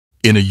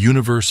In a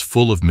universe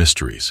full of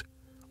mysteries,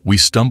 we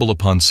stumble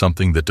upon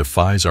something that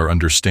defies our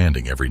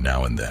understanding every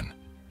now and then.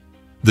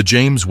 The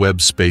James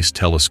Webb Space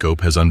Telescope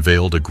has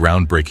unveiled a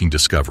groundbreaking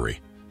discovery.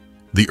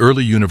 The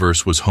early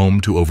universe was home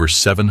to over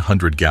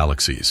 700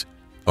 galaxies,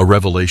 a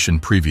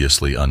revelation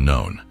previously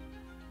unknown.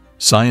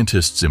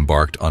 Scientists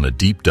embarked on a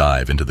deep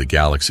dive into the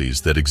galaxies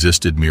that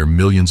existed mere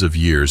millions of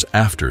years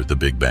after the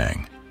Big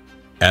Bang.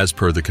 As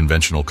per the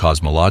conventional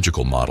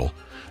cosmological model,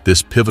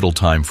 this pivotal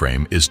time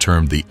frame is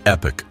termed the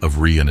epoch of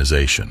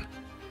reionization.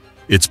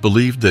 It's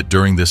believed that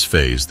during this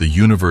phase, the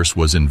universe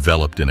was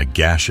enveloped in a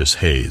gaseous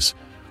haze,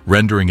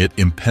 rendering it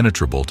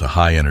impenetrable to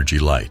high-energy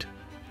light.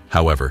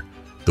 However,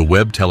 the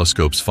Webb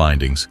telescope's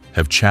findings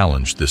have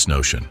challenged this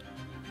notion.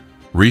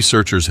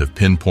 Researchers have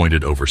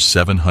pinpointed over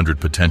 700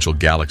 potential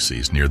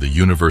galaxies near the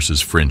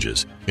universe's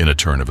fringes in a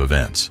turn of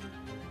events.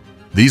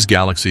 These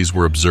galaxies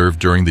were observed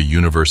during the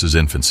universe's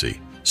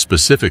infancy,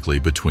 specifically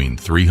between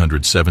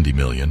 370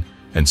 million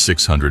and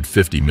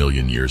 650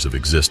 million years of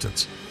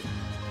existence.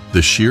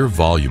 The sheer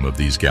volume of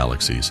these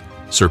galaxies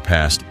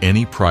surpassed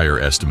any prior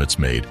estimates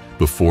made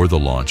before the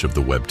launch of the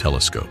Webb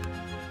telescope.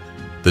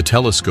 The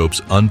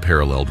telescope's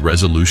unparalleled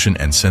resolution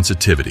and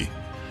sensitivity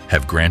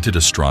have granted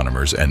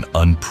astronomers an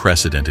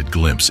unprecedented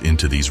glimpse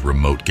into these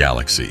remote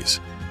galaxies.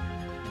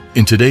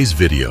 In today's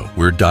video,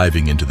 we're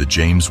diving into the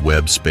James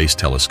Webb Space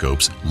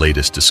Telescope's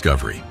latest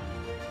discovery.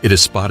 It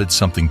has spotted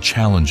something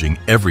challenging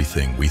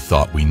everything we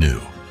thought we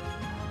knew.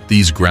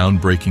 These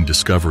groundbreaking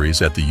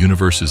discoveries at the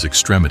universe's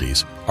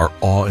extremities are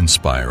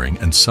awe-inspiring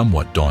and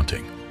somewhat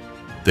daunting.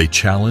 They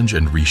challenge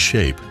and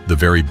reshape the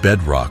very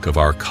bedrock of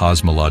our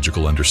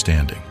cosmological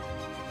understanding.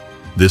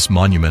 This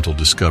monumental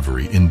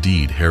discovery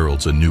indeed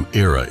heralds a new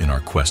era in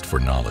our quest for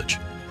knowledge.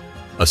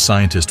 A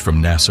scientist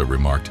from NASA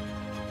remarked,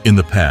 "In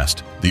the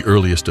past, the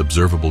earliest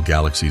observable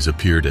galaxies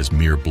appeared as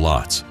mere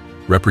blots,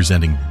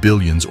 representing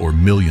billions or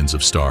millions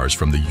of stars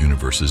from the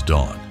universe's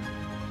dawn.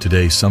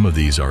 Today, some of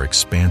these are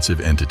expansive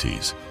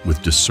entities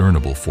with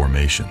discernible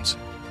formations.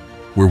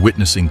 We're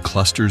witnessing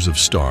clusters of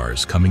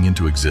stars coming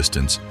into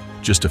existence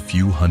just a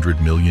few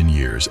 100 million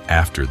years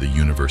after the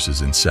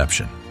universe's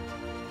inception."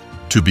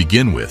 To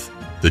begin with,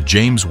 the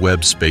James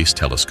Webb Space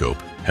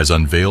Telescope has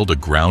unveiled a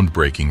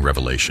groundbreaking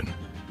revelation.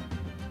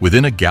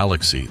 Within a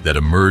galaxy that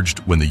emerged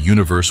when the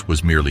universe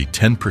was merely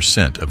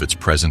 10% of its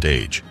present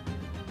age,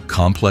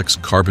 complex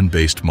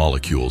carbon-based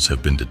molecules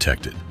have been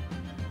detected.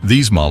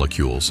 These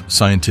molecules,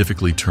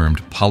 scientifically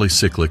termed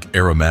polycyclic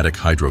aromatic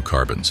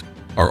hydrocarbons,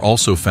 are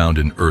also found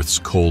in Earth's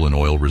coal and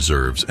oil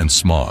reserves and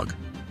smog.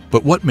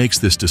 But what makes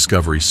this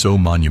discovery so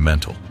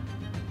monumental?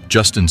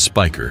 Justin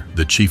Spiker,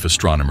 the chief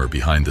astronomer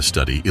behind the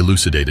study,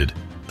 elucidated,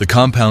 "The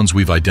compounds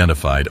we've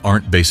identified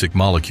aren't basic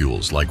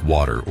molecules like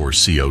water or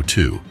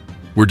CO2.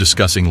 We're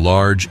discussing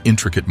large,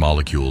 intricate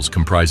molecules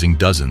comprising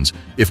dozens,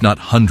 if not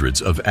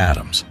hundreds, of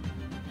atoms."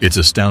 It's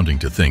astounding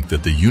to think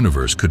that the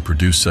universe could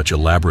produce such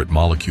elaborate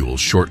molecules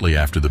shortly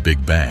after the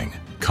Big Bang,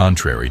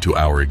 contrary to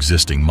our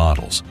existing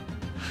models.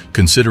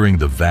 Considering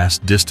the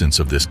vast distance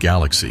of this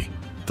galaxy,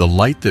 the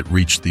light that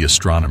reached the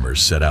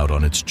astronomers set out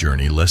on its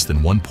journey less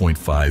than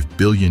 1.5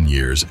 billion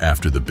years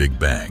after the Big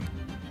Bang.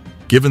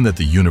 Given that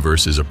the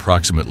universe is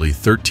approximately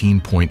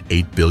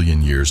 13.8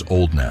 billion years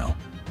old now,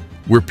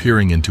 we're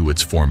peering into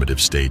its formative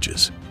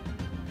stages.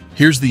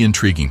 Here's the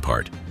intriguing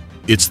part.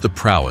 It's the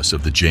prowess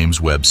of the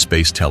James Webb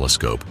Space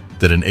Telescope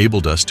that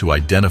enabled us to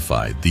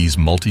identify these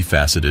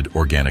multifaceted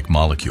organic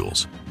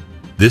molecules.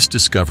 This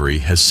discovery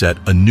has set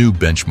a new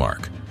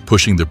benchmark,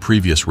 pushing the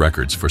previous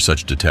records for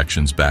such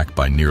detections back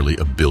by nearly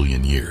a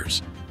billion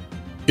years.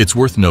 It's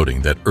worth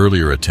noting that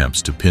earlier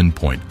attempts to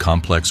pinpoint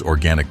complex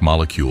organic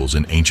molecules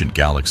in ancient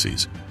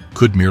galaxies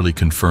could merely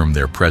confirm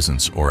their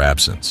presence or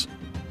absence.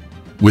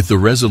 With the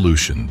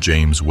resolution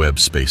James Webb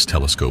Space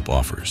Telescope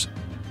offers,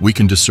 we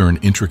can discern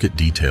intricate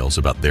details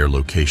about their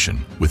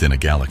location within a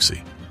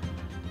galaxy.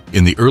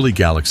 In the early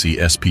galaxy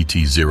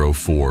SPT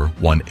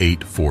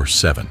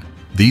 041847,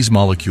 these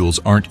molecules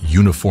aren't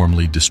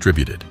uniformly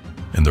distributed,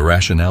 and the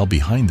rationale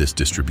behind this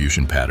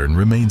distribution pattern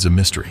remains a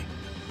mystery.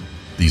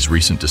 These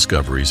recent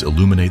discoveries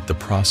illuminate the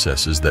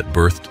processes that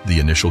birthed the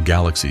initial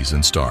galaxies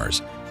and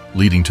stars,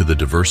 leading to the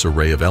diverse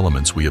array of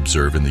elements we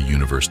observe in the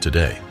universe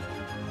today.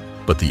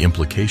 But the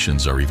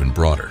implications are even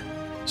broader,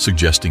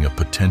 suggesting a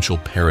potential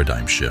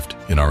paradigm shift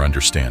in our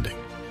understanding.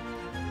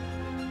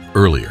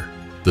 Earlier,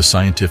 the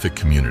scientific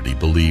community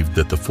believed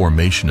that the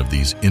formation of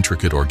these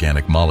intricate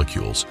organic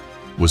molecules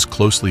was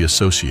closely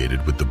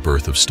associated with the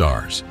birth of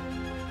stars.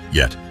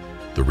 Yet,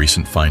 the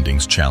recent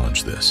findings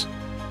challenge this.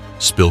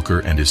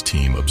 Spilker and his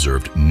team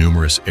observed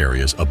numerous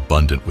areas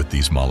abundant with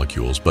these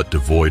molecules but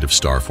devoid of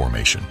star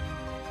formation.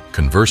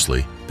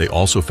 Conversely, they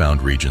also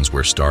found regions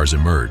where stars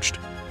emerged,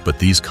 but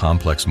these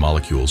complex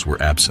molecules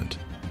were absent.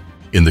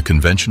 In the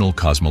conventional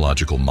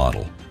cosmological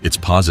model, it's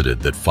posited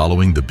that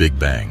following the Big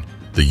Bang,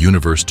 the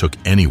universe took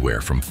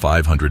anywhere from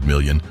 500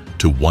 million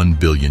to 1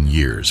 billion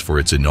years for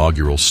its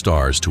inaugural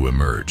stars to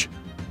emerge.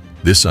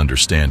 This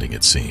understanding,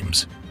 it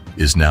seems,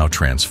 is now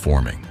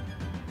transforming.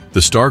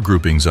 The star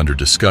groupings under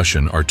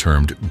discussion are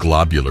termed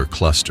globular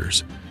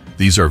clusters.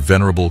 These are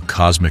venerable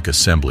cosmic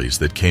assemblies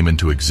that came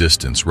into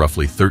existence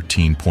roughly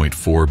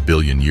 13.4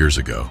 billion years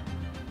ago.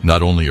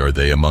 Not only are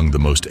they among the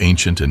most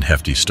ancient and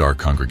hefty star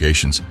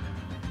congregations,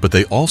 but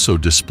they also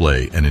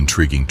display an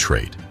intriguing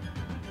trait.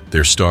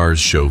 Their stars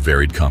show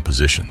varied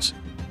compositions.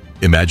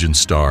 Imagine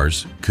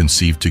stars,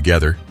 conceived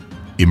together,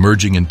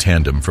 emerging in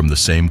tandem from the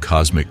same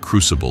cosmic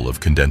crucible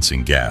of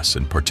condensing gas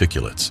and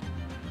particulates.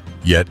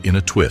 Yet, in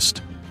a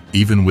twist,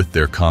 even with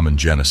their common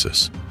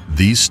genesis,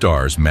 these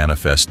stars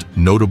manifest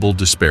notable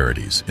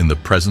disparities in the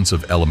presence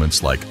of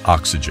elements like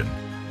oxygen,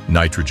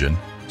 nitrogen,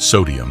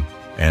 sodium,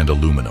 and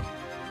aluminum.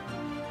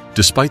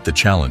 Despite the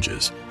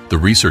challenges, the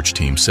research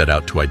team set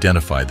out to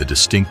identify the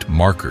distinct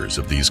markers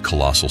of these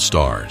colossal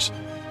stars.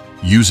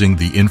 Using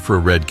the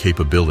infrared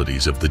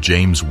capabilities of the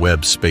James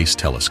Webb Space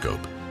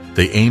Telescope,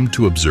 they aimed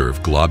to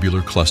observe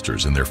globular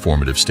clusters in their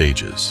formative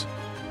stages.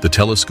 The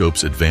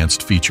telescope's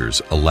advanced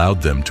features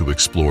allowed them to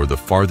explore the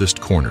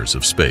farthest corners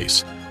of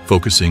space,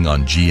 focusing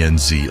on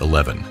GNZ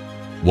 11,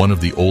 one of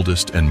the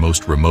oldest and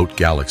most remote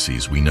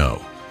galaxies we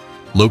know.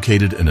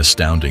 Located an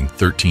astounding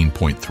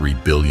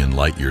 13.3 billion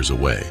light-years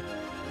away,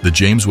 the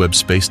James Webb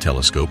Space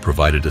Telescope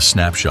provided a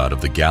snapshot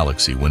of the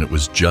galaxy when it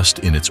was just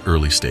in its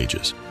early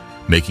stages,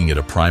 making it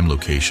a prime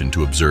location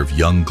to observe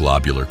young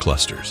globular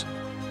clusters.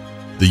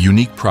 The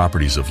unique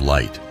properties of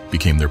light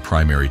became their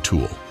primary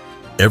tool.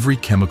 Every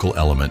chemical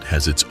element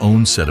has its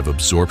own set of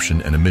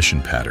absorption and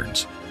emission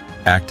patterns,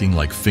 acting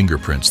like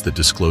fingerprints that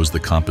disclose the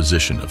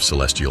composition of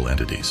celestial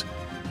entities.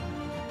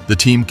 The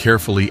team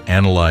carefully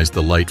analyzed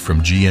the light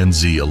from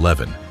GNZ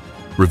 11,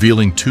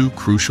 revealing two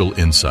crucial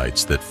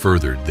insights that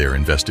furthered their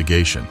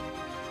investigation.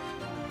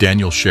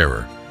 Daniel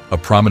Scherer, a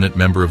prominent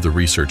member of the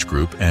research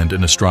group and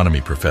an astronomy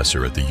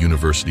professor at the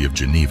University of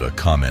Geneva,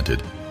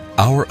 commented,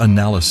 "Our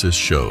analysis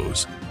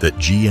shows that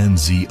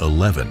GNZ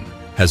 11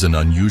 has an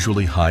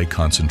unusually high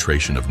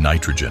concentration of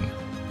nitrogen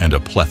and a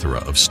plethora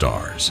of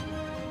stars."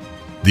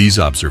 These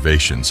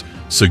observations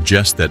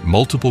suggest that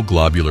multiple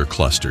globular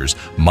clusters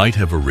might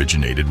have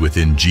originated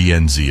within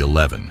GNZ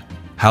 11,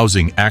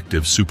 housing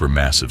active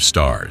supermassive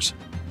stars.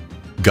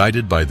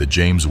 Guided by the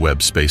James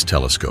Webb Space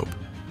Telescope,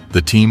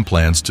 the team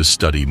plans to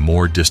study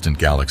more distant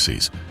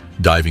galaxies,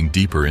 diving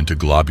deeper into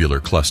globular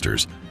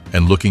clusters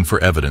and looking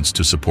for evidence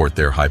to support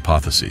their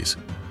hypotheses.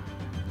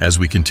 As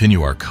we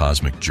continue our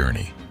cosmic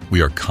journey,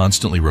 we are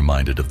constantly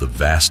reminded of the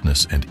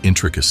vastness and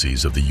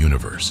intricacies of the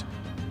universe.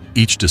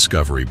 Each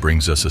discovery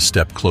brings us a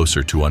step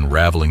closer to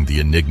unraveling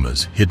the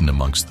enigmas hidden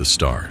amongst the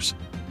stars.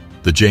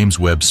 The James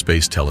Webb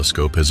Space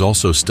Telescope has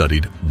also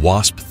studied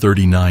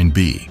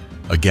WSP-39b,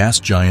 a gas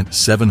giant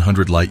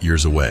 700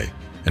 light-years away,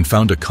 and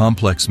found a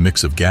complex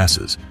mix of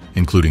gases,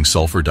 including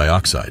sulfur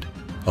dioxide,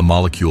 a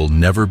molecule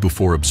never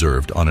before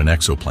observed on an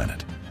exoplanet.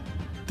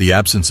 The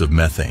absence of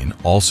methane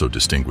also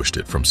distinguished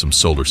it from some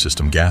solar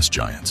system gas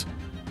giants.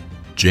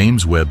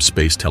 James Webb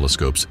Space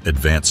Telescope's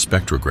advanced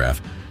spectrograph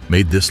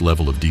made this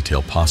level of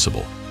detail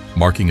possible,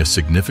 marking a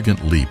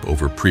significant leap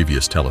over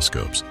previous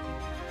telescopes.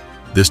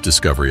 This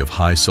discovery of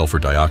high sulfur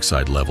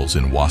dioxide levels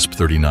in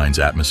WSP-39's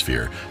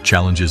atmosphere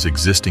challenges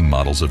existing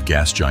models of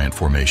gas giant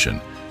formation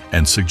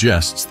and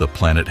suggests the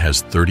planet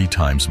has 30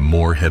 times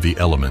more heavy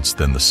elements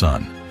than the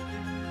Sun.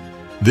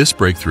 This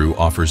breakthrough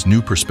offers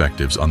new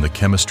perspectives on the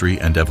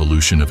chemistry and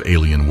evolution of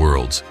alien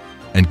worlds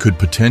and could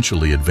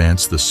potentially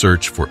advance the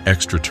search for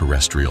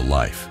extraterrestrial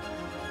life.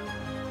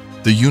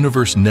 The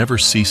universe never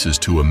ceases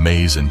to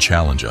amaze and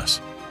challenge us.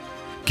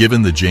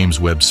 Given the James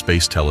Webb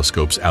Space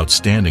Telescope's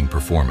outstanding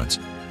performance,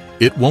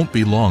 it won't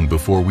be long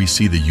before we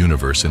see the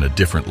universe in a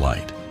different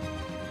light.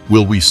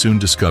 Will we soon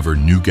discover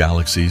new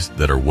galaxies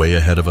that are way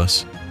ahead of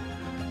us?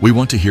 We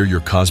want to hear your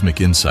cosmic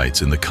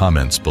insights in the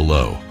comments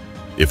below.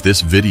 If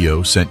this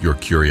video sent your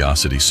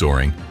curiosity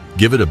soaring,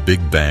 give it a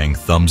big bang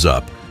thumbs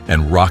up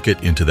and rock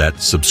it into that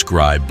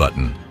subscribe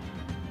button.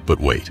 But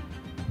wait,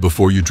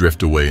 before you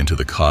drift away into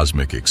the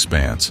cosmic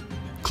expanse,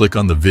 click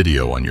on the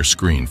video on your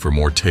screen for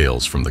more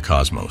tales from the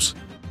cosmos.